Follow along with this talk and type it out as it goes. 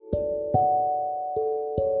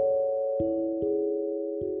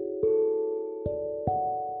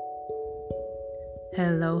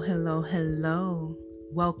Hello, hello, hello.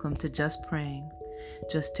 Welcome to Just Praying.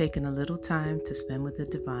 Just taking a little time to spend with the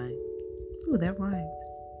divine. Ooh, that rhymes.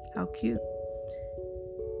 How cute.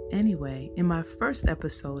 Anyway, in my first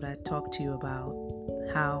episode, I talked to you about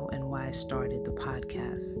how and why I started the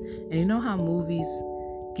podcast. And you know how movies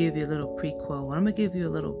give you a little prequel? Well, I'm going to give you a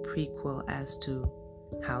little prequel as to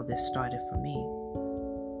how this started for me.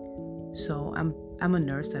 So I'm a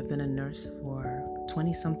nurse. I've been a nurse for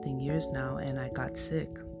 20-something years now, and I got sick.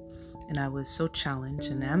 And I was so challenged,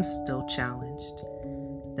 and I'm still challenged,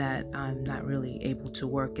 that I'm not really able to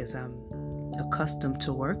work as I'm accustomed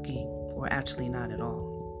to working, or actually not at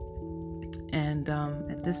all. And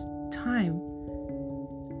at this time,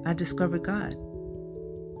 I discovered God.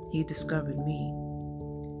 He discovered me.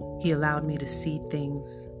 He allowed me to see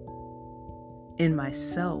things in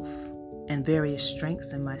myself and various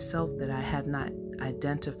strengths in myself that I had not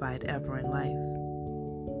identified ever in life.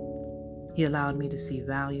 He allowed me to see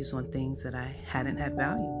values on things that I hadn't had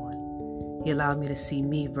value on. He allowed me to see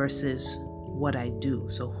me versus what I do.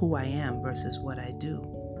 So who I am versus what I do.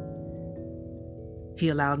 He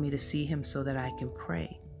allowed me to see him so that I can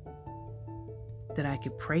pray. That I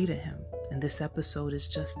could pray to him. And this episode is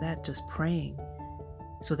just that, just praying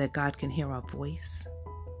so that God can hear our voice.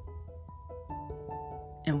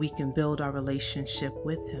 And we can build our relationship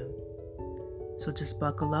with him. So just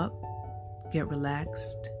buckle up, get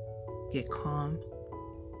relaxed, get calm,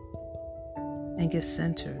 and get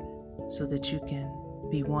centered so that you can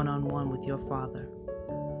be one-on-one with your Father.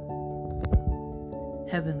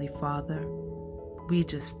 Heavenly Father, we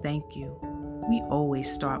just thank you. We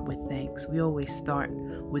always start with thanks. We always start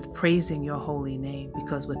with praising your holy name,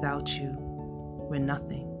 because without you, we're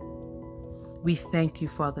nothing. We thank you,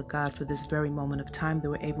 Father God, for this very moment of time that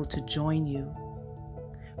we're able to join you.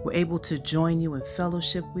 We're able to join you in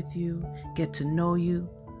fellowship with you, get to know you,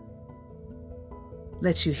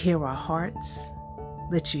 let you hear our hearts,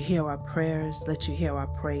 let you hear our prayers, let you hear our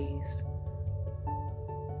praise.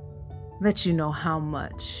 Let you know how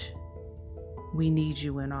much we need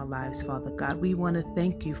you in our lives, Father God. We want to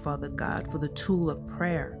thank you, Father God, for the tool of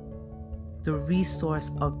prayer, the resource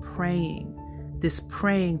of praying, this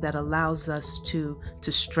praying that allows us to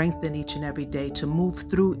strengthen each and every day, to move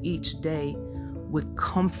through each day with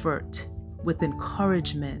comfort, with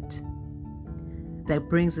encouragement, that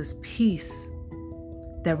brings us peace,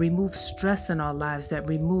 that removes stress in our lives, that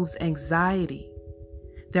removes anxiety,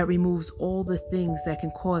 that removes all the things that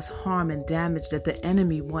can cause harm and damage that the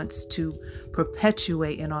enemy wants to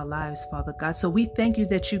perpetuate in our lives, Father God. So we thank you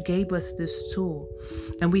that you gave us this tool.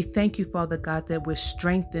 And we thank you, Father God, that we're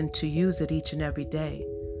strengthened to use it each and every day.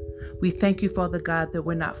 We thank you, Father God, that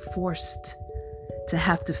we're not forced to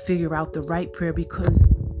have to figure out the right prayer, because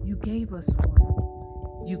you gave us one.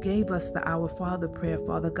 You gave us the Our Father prayer,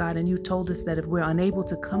 Father God, and you told us that if we're unable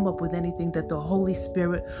to come up with anything, that the Holy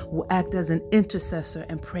Spirit will act as an intercessor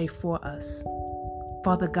and pray for us.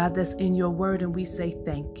 Father God, that's in your word, and we say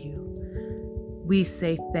thank you. We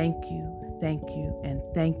say thank you, and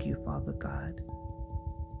thank you, Father God.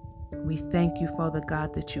 We thank you, Father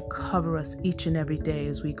God, that you cover us each and every day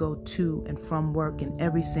as we go to and from work, and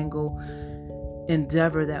every single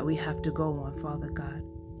endeavor that we have to go on, Father God.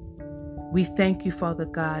 We thank you, Father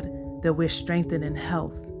God, that we're strengthened in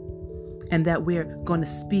health, and that we're going to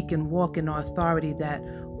speak and walk in our authority, that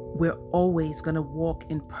we're always going to walk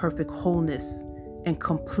in perfect wholeness and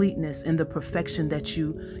completeness in the perfection that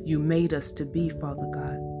you made us to be, Father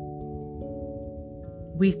God.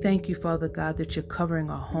 We thank you, Father God, that you're covering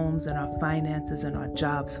our homes and our finances and our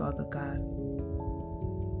jobs, Father God.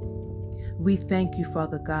 We thank you,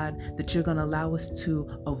 Father God, that you're going to allow us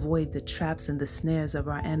to avoid the traps and the snares of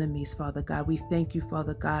our enemies, Father God. We thank you,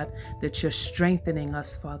 Father God, that you're strengthening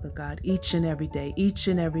us, Father God, each and every day, each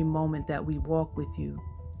and every moment that we walk with you,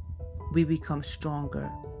 we become stronger.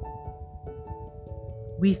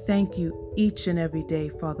 We thank you each and every day,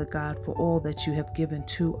 Father God, for all that you have given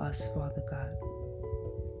to us, Father God.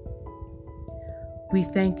 We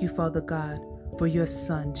thank you, Father God, for your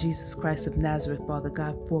Son, Jesus Christ of Nazareth, Father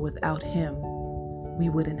God, for without him, we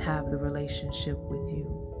wouldn't have the relationship with you.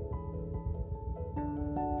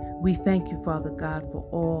 We thank you, Father God, for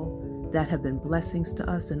all that have been blessings to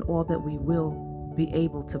us and all that we will be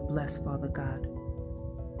able to bless, Father God.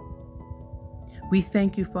 We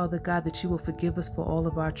thank you, Father God, that you will forgive us for all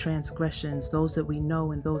of our transgressions, those that we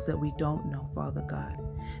know and those that we don't know, Father God.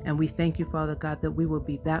 And we thank you, Father God, that we will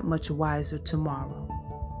be that much wiser tomorrow.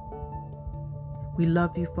 We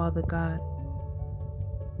love you, Father God.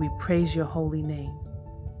 We praise your holy name.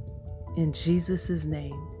 In Jesus'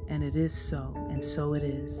 name, and it is so, and so it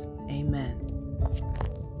is. Amen.